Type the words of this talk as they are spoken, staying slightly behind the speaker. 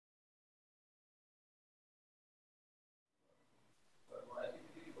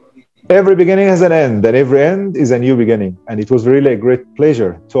Every beginning has an end, and every end is a new beginning. And it was really a great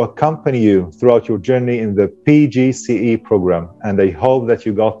pleasure to accompany you throughout your journey in the PGCE program. And I hope that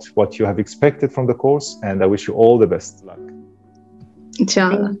you got what you have expected from the course, and I wish you all the best luck.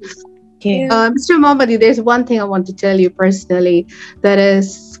 Inshallah. Mr. Mohamady, there's one thing I want to tell you personally. That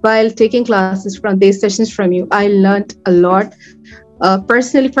is, while taking classes from these sessions from you, I learned a lot.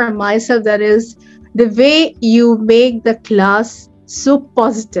 Personally, for myself, that is the way you make the class so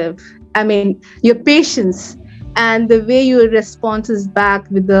positive. I mean, your patience and the way your responses back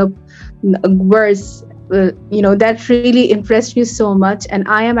with the words, that really impressed me so much. And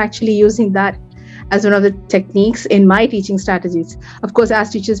I am actually using that as one of the techniques in my teaching strategies. Of course,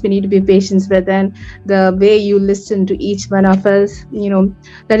 as teachers, we need to be patient, but then the way you listen to each one of us,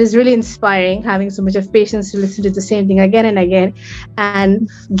 that is really inspiring, having so much of patience to listen to the same thing again and again, and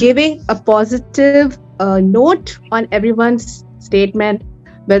giving a positive note on everyone's statement,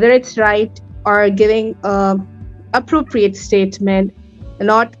 whether it's right, or giving appropriate statement,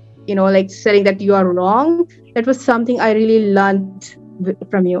 not, saying that you are wrong. That was something I really learned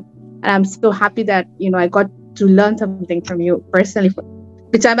from you. And I'm so happy that, I got to learn something from you personally,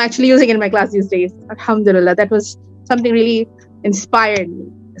 which I'm actually using in my class these days. Alhamdulillah, that was something really inspired me.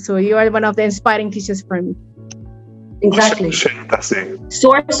 So you are one of the inspiring teachers for me. Exactly.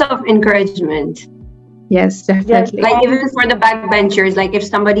 Source of encouragement. Yes, definitely. Like even for the backbenchers, like if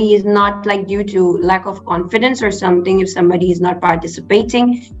somebody is not, like due to lack of confidence or something, if somebody is not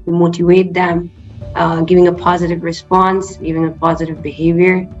participating, you motivate them, giving a positive response, giving a positive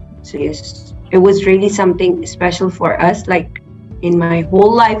behavior. So yes, it was really something special for us. Like in my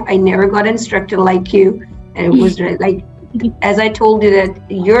whole life, I never got an instructor like you. And it was like, as I told you,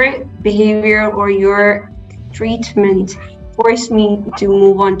 that your behavior or your treatment forced me to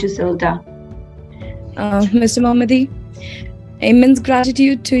move on to Silta. Mr. Mohamady, immense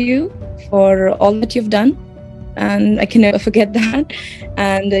gratitude to you for all that you've done. And I can never forget that.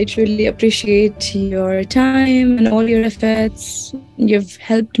 And I truly appreciate your time and all your efforts. You've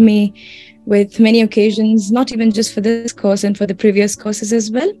helped me with many occasions, not even just for this course and for the previous courses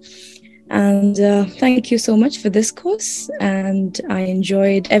as well. And thank you so much for this course. And I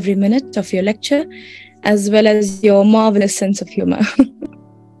enjoyed every minute of your lecture, as well as your marvelous sense of humor.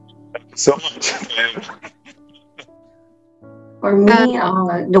 Thank you so much. For me,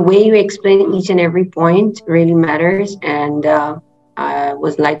 the way you explain each and every point really matters. And I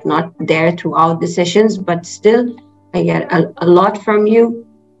was like not there throughout the sessions, but still I get a lot from you.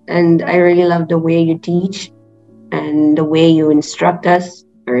 And I really love the way you teach and the way you instruct us.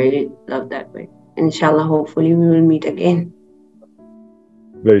 I really love that way. Inshallah, hopefully we will meet again.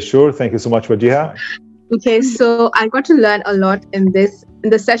 Very sure. Thank you so much, Wajiha. Okay, so I got to learn a lot in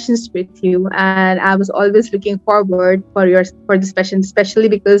the sessions with you, and I was always looking forward for the sessions, especially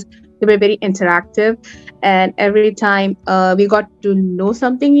because they were very interactive, and every time we got to know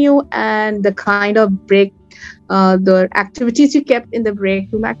something new, and the kind of break, the activities you kept in the break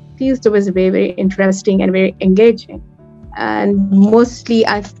room activities, it was very, very interesting and very engaging. And mostly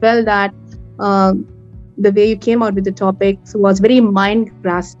I felt that the way you came out with the topics was very mind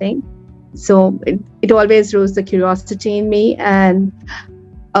grasping. So it always rose the curiosity in me, and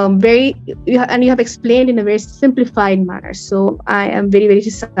you have explained in a very simplified manner. So I am very, very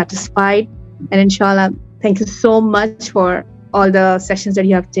satisfied, and inshallah, thank you so much for all the sessions that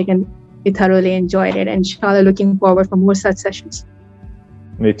you have taken. We thoroughly enjoyed it, and inshallah, looking forward for more such sessions.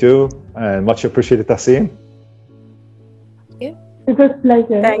 Me too, and much appreciated, Tahsin. It was a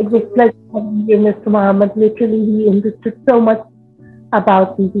pleasure. It was a pleasure having you, Mr. Mohammed. Literally, he understood so much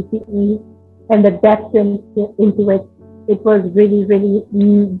about PGCE and the depth into it. It was really, really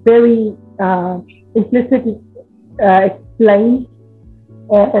very implicitly explained,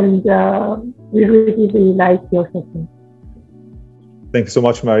 and we really, really liked your session. Thank you so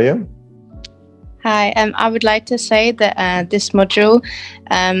much, Mariam. Hi, I would like to say that this module,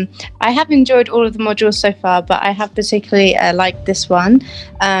 I have enjoyed all of the modules so far, but I have particularly liked this one.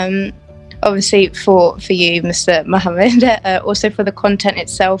 Obviously for you, Mr. Mohammed, also for the content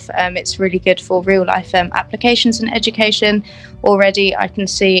itself, it's really good for real life applications in education. Already I can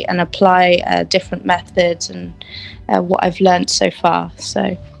see and apply different methods and what I've learned so far.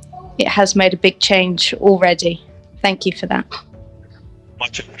 So it has made a big change already. Thank you for that.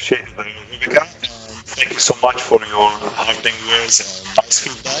 Much appreciated, Viveka. Thank you so much for your heartening words and nice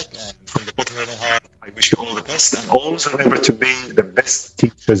feedback. And from the bottom of my heart, I wish you all the best. And always remember to be the best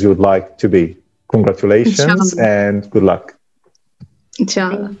teachers you would like to be. Congratulations. Inshallah. And good luck.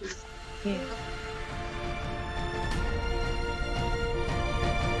 Inshallah.